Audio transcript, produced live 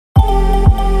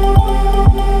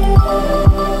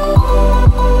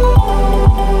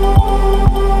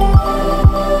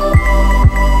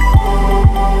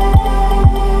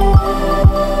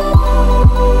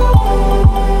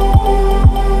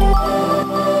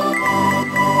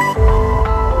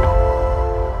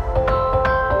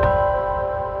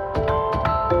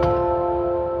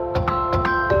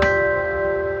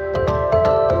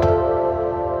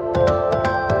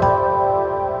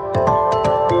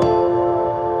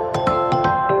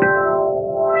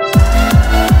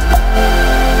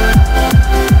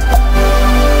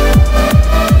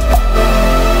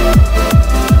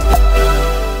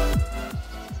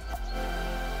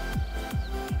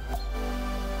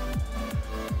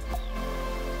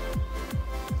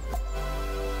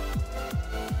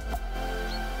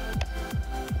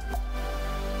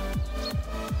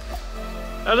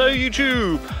Hello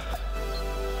YouTube!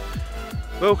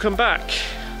 Welcome back.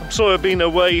 I'm sorry I've been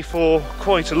away for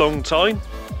quite a long time.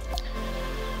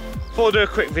 Thought I'd do a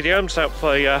quick video. I'm just out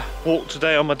for a walk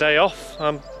today on my day off.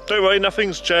 Don't worry,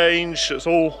 nothing's changed. It's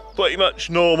all pretty much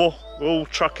normal. We're all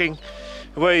trucking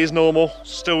away as normal.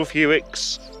 Still a few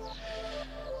icks.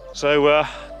 So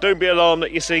don't be alarmed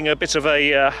that you're seeing a bit of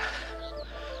a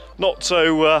not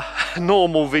so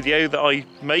normal video that I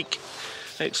make.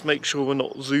 Let's make sure we're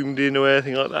not zoomed in or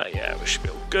anything like that. Yeah, we should be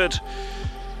all good.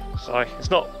 So it's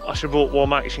not, I should have brought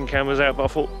warm action cameras out, but I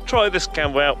thought try this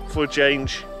camera out for a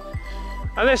change.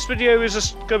 And this video is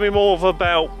just going to be more of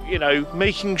about, you know,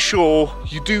 making sure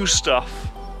you do stuff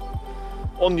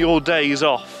on your days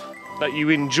off that you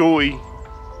enjoy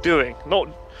doing.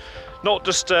 Not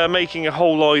just making a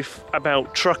whole life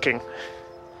about trucking.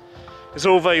 It's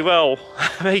all very well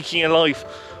making a life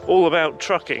all about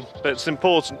trucking, but it's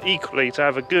important equally to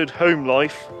have a good home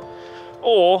life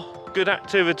or good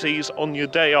activities on your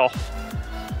day off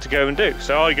to go and do.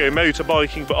 So I go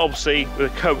motorbiking, but obviously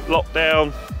with the current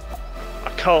lockdown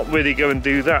I can't really go and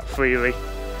do that freely,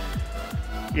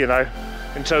 you know,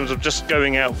 in terms of just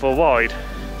going out for a ride.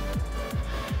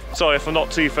 Sorry if I'm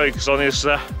not too focused on this,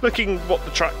 looking what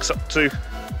the track's up to.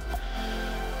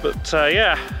 But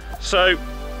yeah, so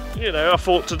you know, I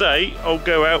thought today I'll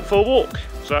go out for a walk.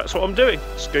 So that's what I'm doing.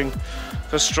 Just going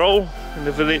for a stroll in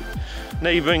the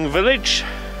neighbouring village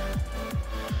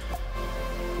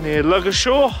near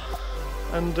Luggershore,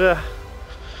 and I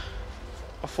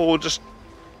thought I'd just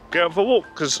go out for a walk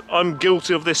because I'm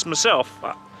guilty of this myself.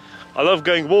 I love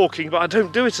going walking, but I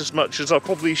don't do it as much as I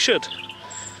probably should.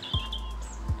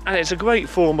 And it's a great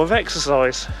form of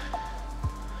exercise.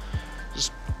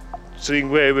 Just seeing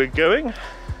where we're going.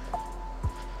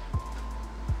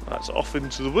 That's off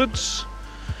into the woods.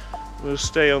 We'll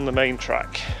stay on the main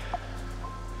track.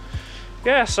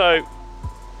 Yeah, so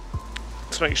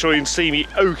let's make sure you can see me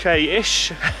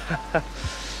okay-ish.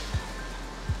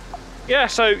 Yeah,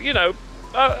 so you know,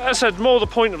 as I said, more the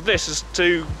point of this is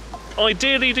to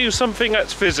ideally do something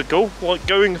that's physical, like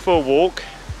going for a walk,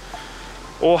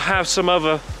 or have some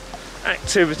other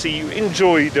activity you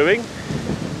enjoy doing.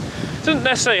 It doesn't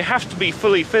necessarily have to be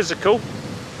fully physical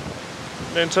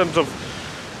in terms of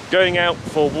going out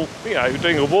for, you know,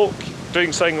 doing a walk,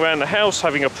 doing something around the house,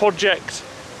 having a project,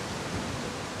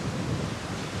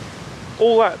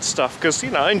 all that stuff, because, you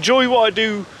know, I enjoy what I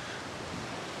do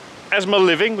as my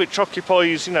living, which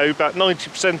occupies, you know, about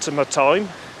 90% of my time,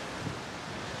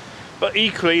 but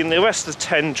equally in the rest of the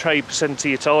 10% of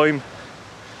your time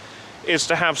is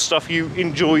to have stuff you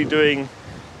enjoy doing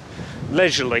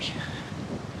leisurely.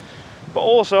 But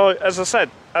also, as I said,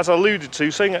 as I alluded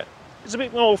to, saying that it's a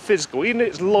bit more physical, even if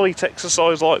it's light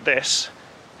exercise like this,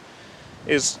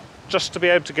 is just to be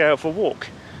able to go out for a walk.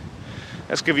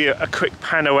 Let's give you a quick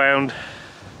pan around,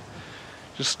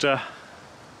 just do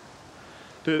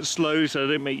it slowly so I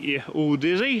don't make you all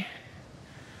dizzy.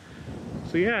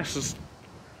 So yes, just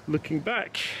looking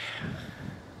back.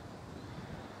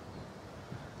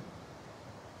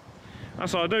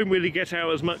 So I don't really get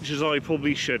out as much as I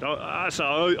probably should. I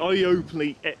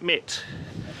openly admit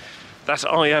that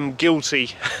I am guilty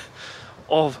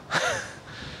of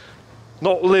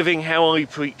not living how I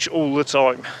preach all the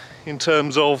time, in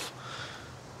terms of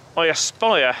I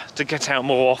aspire to get out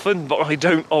more often, but I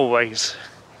don't always.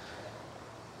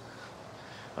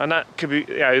 And that could be,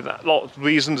 you know, that lot of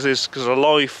reasons is because of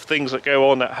life, things that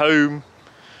go on at home,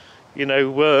 you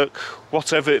know, work,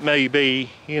 whatever it may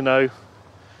be, you know,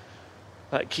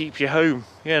 that keep you home,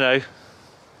 you know.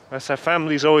 I say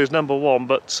family's always number one,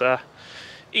 but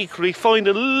equally find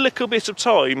a little bit of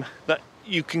time that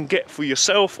you can get for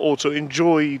yourself or to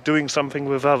enjoy doing something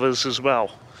with others as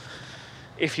well,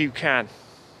 if you can.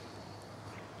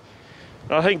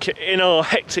 And I think in our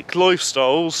hectic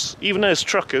lifestyles, even as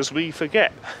truckers, we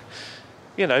forget,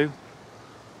 you know,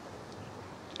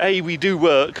 A, we do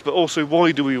work, but also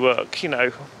why do we work, you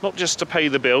know, not just to pay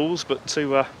the bills, but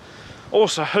to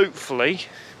also hopefully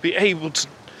be able to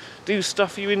do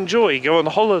stuff you enjoy, go on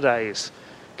holidays,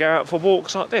 go out for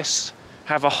walks like this,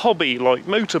 have a hobby like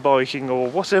motorbiking or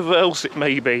whatever else it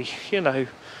may be, you know.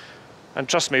 And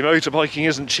trust me, motorbiking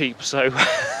isn't cheap, so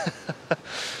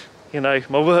you know,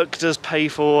 my work does pay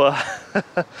for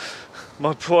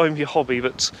my primary hobby.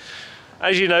 But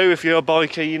as you know, if you're a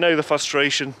biker, you know the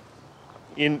frustration.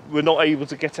 We're not able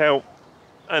to get out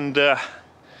and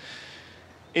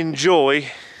enjoy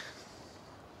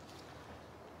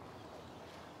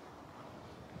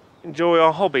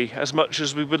our hobby as much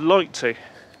as we would like to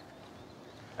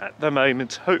at the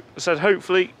moment.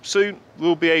 Hopefully soon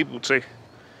we'll be able to.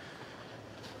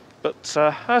 But as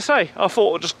I say, I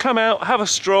thought I'd just come out, have a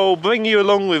stroll, bring you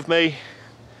along with me.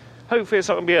 Hopefully it's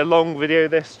not going to be a long video,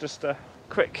 this, just a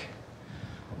quick,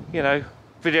 you know,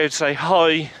 video to say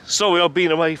hi. Sorry I've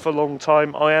been away for a long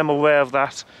time, I am aware of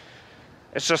that.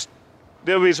 It's just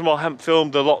the only reason why I haven't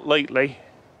filmed a lot lately.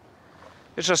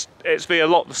 It's been a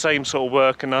lot the same sort of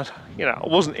work, and I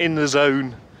wasn't in the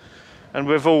zone. And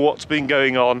with all what's been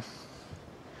going on,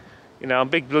 you know, I'm a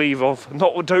big believer of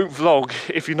don't vlog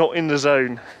if you're not in the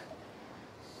zone.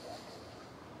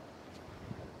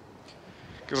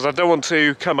 Because I don't want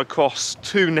to come across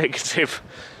too negative,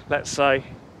 let's say.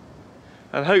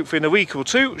 And hopefully in a week or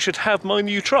two should have my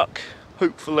new truck,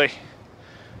 hopefully.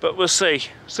 But we'll see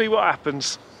what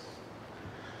happens.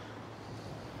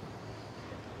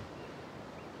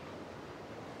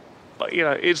 But you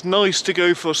know, it's nice to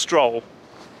go for a stroll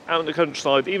out in the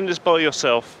countryside, even just by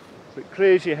yourself. It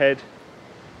clears your head.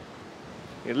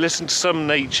 You listen to some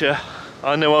nature.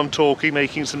 I know I'm talking,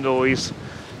 making some noise.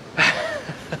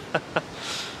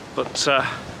 But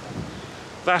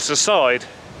that aside,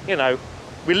 you know,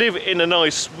 we live in a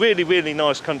nice, really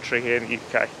nice country here in the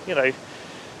UK. You know,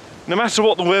 no matter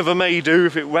what the weather may do,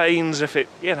 if it rains, if it,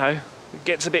 you know, it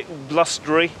gets a bit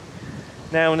blustery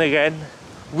now and again,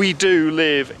 we do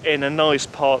live in a nice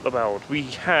part of the world. We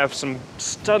have some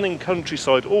stunning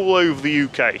countryside all over the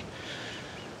UK.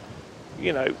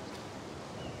 You know,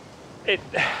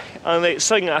 and it's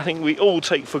something I think we all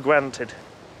take for granted.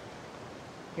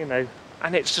 You know,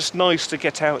 and it's just nice to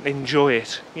get out and enjoy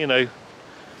it. You know,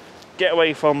 get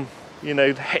away from, you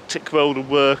know, the hectic world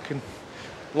of work and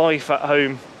life at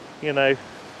home. You know,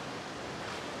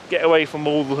 get away from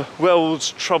all the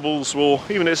world's troubles, or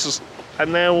even this is,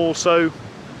 and now also.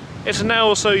 It's now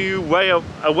also you way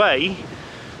away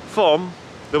from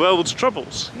the world's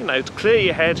troubles, you know, to clear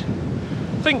your head,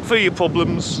 think through your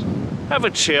problems, have a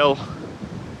chill,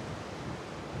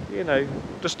 you know,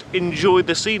 just enjoy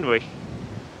the scenery.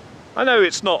 I know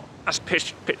it's not as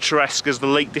picturesque as the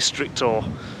Lake District or,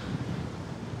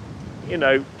 you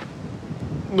know,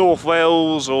 North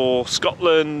Wales or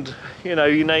Scotland, you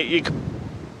can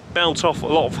bounce off a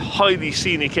lot of highly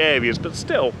scenic areas, but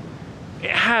still, it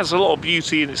has a lot of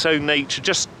beauty in its own nature,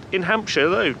 just in Hampshire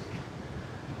alone.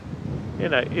 You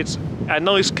know, it's a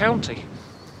nice county,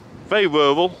 very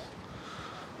rural.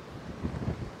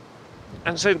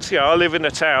 And since, you know, I live in a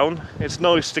town, it's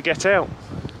nice to get out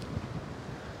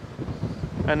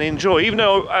and enjoy. Even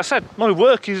though, I said, my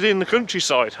work is in the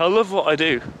countryside, I love what I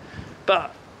do.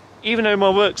 But even though my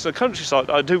work's in the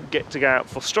countryside, I don't get to go out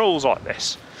for strolls like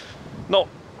this. Not,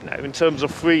 you know, in terms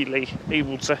of freely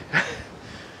able to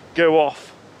go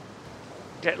off,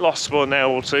 get lost for an hour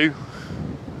or two.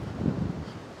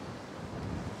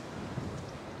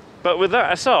 But with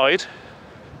that aside,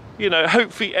 you know,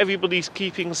 hopefully everybody's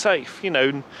keeping safe, you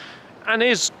know, and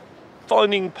is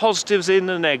finding positives in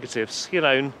the negatives, you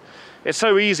know. And it's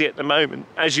so easy at the moment,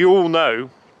 as you all know,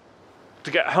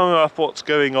 to get hung up what's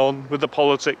going on with the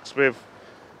politics, with,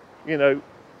 you know,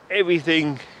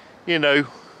 everything, you know,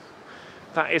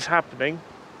 that is happening.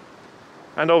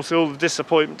 And also all the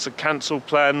disappointments of cancelled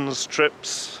plans,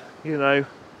 trips, you know,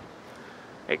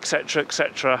 etc,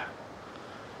 etc.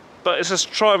 But it's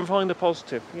just try and find a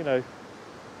positive, you know.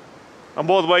 And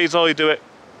one of the ways I do it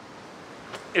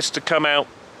is to come out,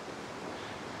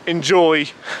 enjoy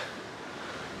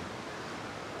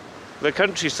the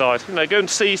countryside, you know, go and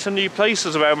see some new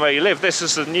places around where you live. This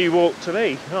is a new walk to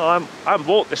me. Oh, I haven't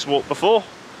walked this walk before.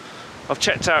 I've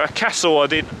checked out a castle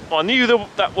I knew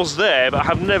that was there, but I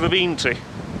have never been to.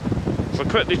 So I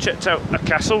quickly checked out a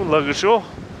castle in Lancashire,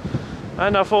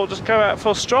 and I thought just go out for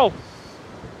a stroll.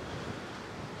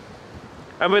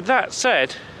 And with that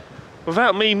said,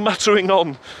 without me muttering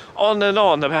on and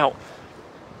on about,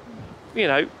 you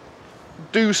know,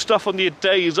 do stuff on your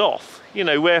days off, you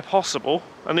know, where possible,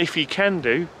 and if you can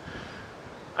do.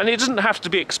 And it doesn't have to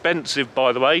be expensive,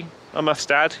 by the way, I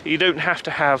must add. You don't have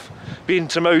to be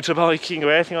into motorbiking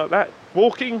or anything like that.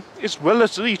 Walking is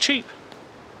relatively cheap.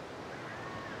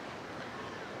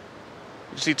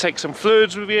 You just need to take some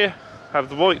fluids with you, have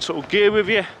the right sort of gear with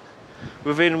you,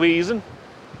 within reason.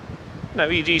 You know,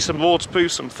 you need some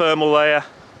waterproof, some thermal layer,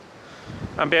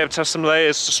 and be able to have some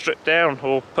layers to strip down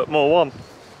or put more on,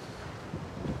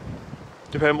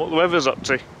 depending on what the weather's up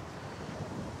to.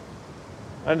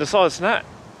 And besides that,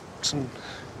 some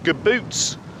good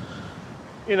boots.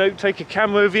 You know, take a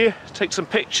camera with you, take some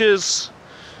pictures.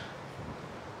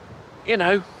 You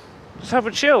know, just have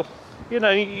a chill. You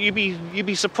know, you'd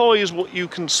be surprised what you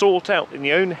can sort out in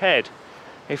your own head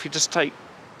if you just take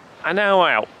an hour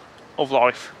out of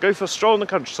life, go for a stroll in the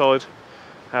countryside,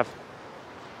 have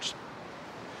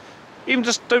even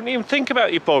just don't even think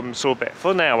about your problems for a bit,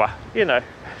 for an hour, you know,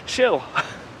 chill,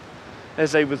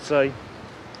 as they would say.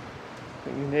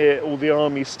 You can hear all the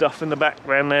army stuff in the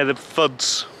background there, the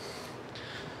thuds.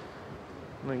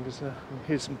 I think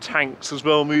here's some tanks as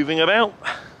well moving about.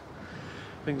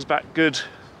 Brings back good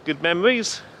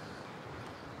memories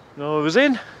when I was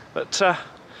in. But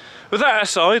with that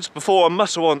aside, before I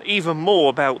mutter on even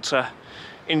more about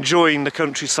enjoying the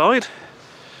countryside,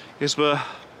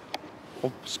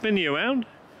 I'll spin you around,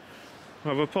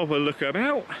 have a proper look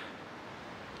about.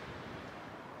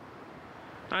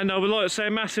 And I would like to say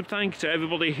a massive thank you to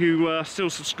everybody who still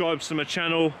subscribes to my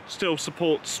channel, still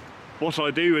supports what I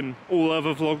do, and all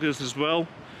other vloggers as well.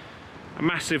 A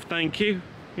massive thank you.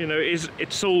 You know,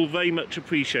 it's all very much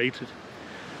appreciated.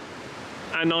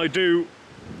 And I do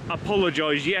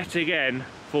apologise yet again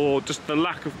for just the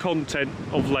lack of content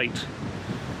of late.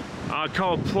 I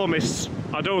can't promise,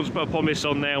 I don't want to put a promise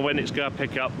on there when it's going to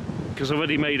pick up, because I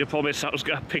already made a promise I was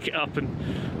going to pick it up,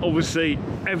 and obviously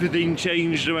everything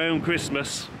changed around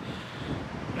Christmas.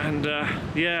 And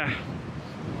yeah,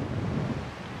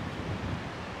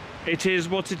 it is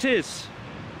what it is.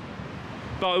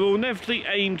 But I will inevitably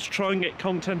aim to try and get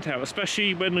content out,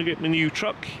 especially when I get my new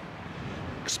truck.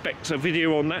 Expect a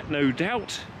video on that, no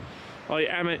doubt. I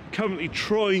am currently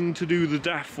trying to do the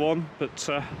DAF one, but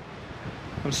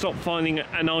I'm not finding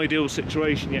an ideal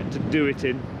situation yet to do it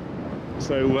in.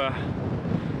 So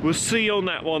we'll see on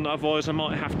that one. Otherwise I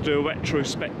might have to do a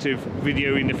retrospective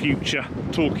video in the future,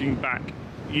 talking back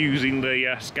using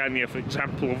the Scania for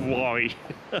example of why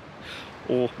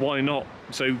or why not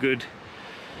so good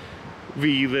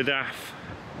v the DAF.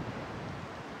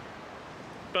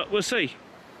 But we'll see.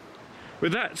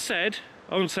 With that said,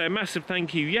 I want to say a massive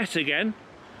thank you yet again,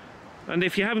 and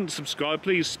if you haven't subscribed,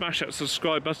 please smash that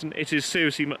subscribe button. It is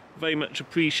seriously very much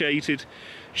appreciated.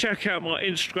 Check out my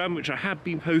Instagram, which I have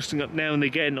been posting up now and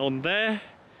again on there,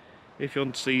 if you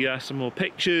want to see some more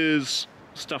pictures,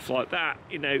 stuff like that.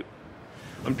 You know,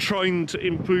 I'm trying to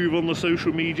improve on the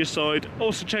social media side.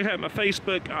 Also check out my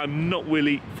Facebook. I'm not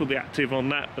really fully active on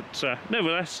that, but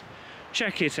nevertheless,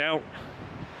 check it out.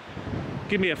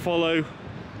 Give me a follow.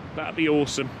 That'd be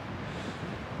awesome.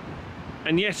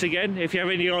 And yet again, if you have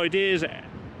any ideas,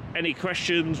 any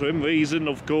questions, or any reason,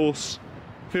 of course,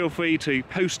 feel free to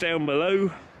post down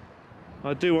below.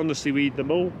 I do honestly read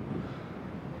them all.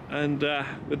 And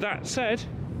with that said,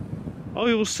 I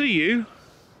will see you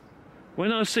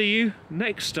when I see you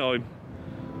next time.